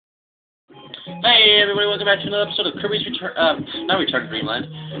Hey everybody, welcome back to another episode of Kirby's not Return to Dreamland,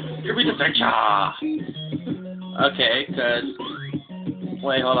 Kirby's Adventure! Okay,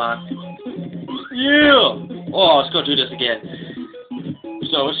 wait, hold on. Yeah! Oh, let's go do this again.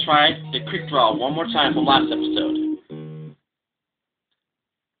 So, let's try the quick draw one more time from last episode.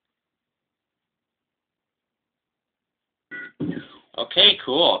 Okay,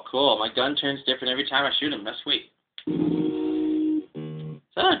 cool. My gun turns different every time I shoot him, that's sweet. Is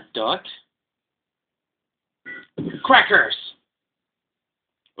that a duck? Crackers!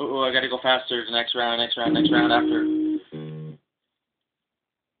 Oh, I gotta go faster. The next round after.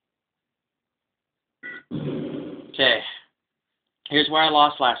 Okay. Here's where I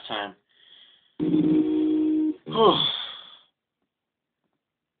lost last time. Oh!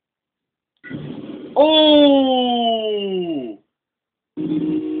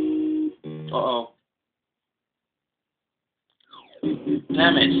 Uh-oh.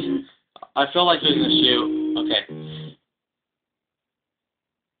 Damn it. I feel like losing the shoe. Okay.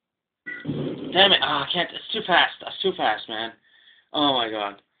 Damn it. I can't. It's too fast. That's too fast, man. Oh my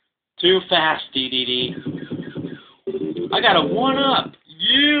god. Too fast, DDD. I got a 1-up.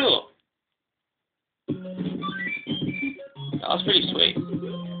 Yeah! That was pretty sweet.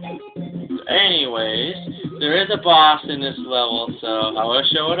 Anyways, there is a boss in this level, so I will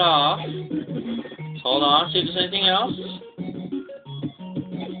show it off. Hold on, see if there's anything else.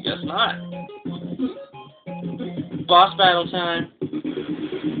 Guess not. Boss battle time.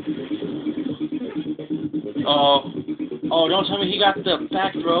 Oh, don't tell me he got the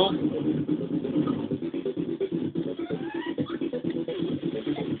back throw.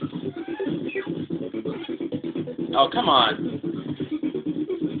 Oh, come on.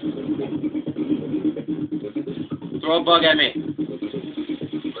 Throw a bug at me.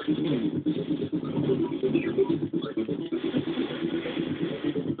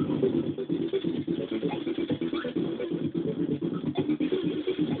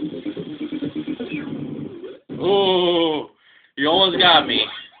 Ooh, you almost got me.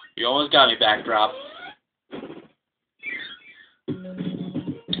 Backdrop.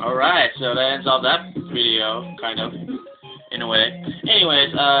 Alright, so that ends all that video, kind of, in a way.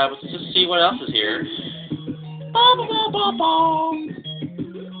 Anyways, let's just see what else is here.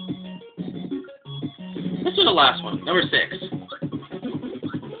 Let's do the last one, number 6.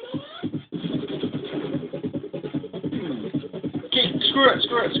 Okay, screw it.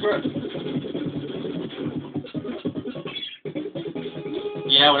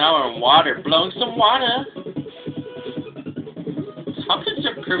 Yeah, when I were in water, blowing some water. How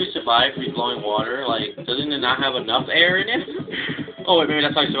can Kirby survive if he's blowing water? Like, doesn't it not have enough air in it? Oh wait, maybe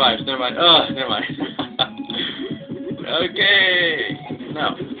that's how he survives. Never mind. Never mind. Okay.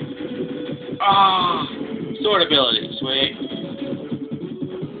 No. Sword ability. Sweet.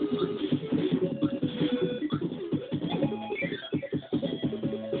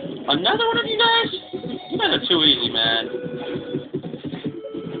 Another one of you guys? You guys are too easy, man.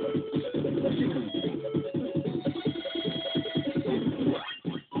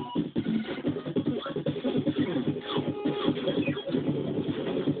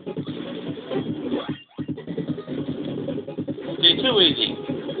 Too easy.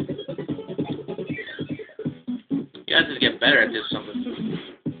 You guys just get better at this something.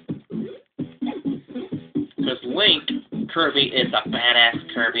 Because Link, Kirby, is the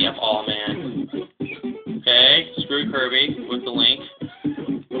badass Kirby of all, man. Okay, screw Kirby with the Link.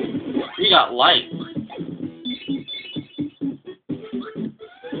 We got light.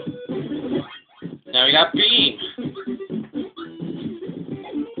 Now we got beam.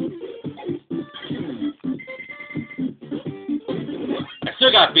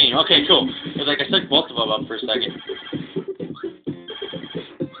 Still got beam. Okay, cool. It was like I took both of them up for a second.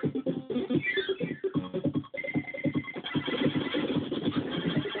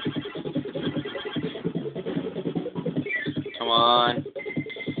 Come on.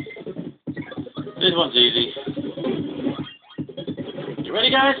 This one's easy. You ready,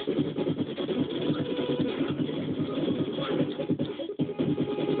 guys?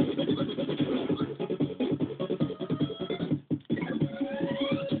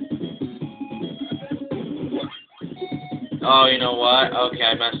 Oh, you know what? Okay,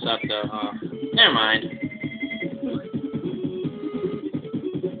 I messed up though, huh? Never mind.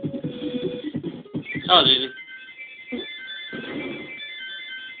 That was easy.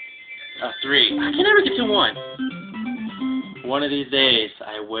 3. I can never get to 1. One of these days,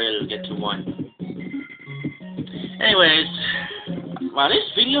 I will get to 1. Anyways, wow,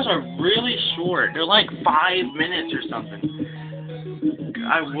 these videos are really short. They're like 5 minutes or something.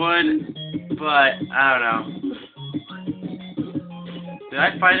 I would, but I don't know. Did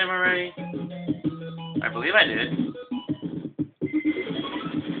I fight him already? I believe I did.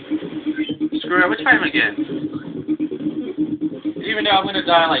 Screw it, let's try him again. Even though I'm gonna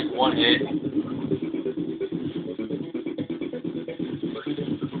die in like one hit.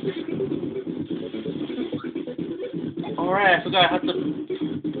 Alright, I forgot I have to...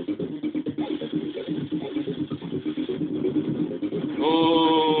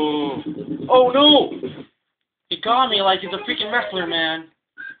 Oh! Oh no! He got me like he's a freaking wrestler, man.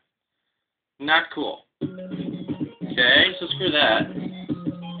 Not cool. Okay, so screw that.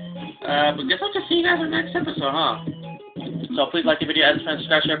 But guess I'll just see you guys in the next episode, huh? So please like the video, add,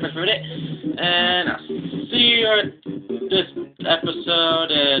 subscribe, share, press favorite, and I'll see you at this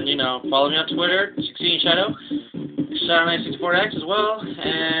episode. And you know, follow me on Twitter, Succeeding Shadow, Shadow964X as well,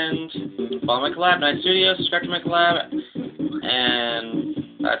 and follow my collab, Night Studios. Subscribe to my collab, and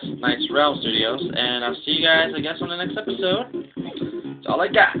that's Night's Realm Studios. And I'll see you guys, I guess, on the next episode. That's all I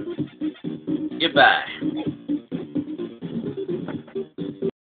got. Goodbye.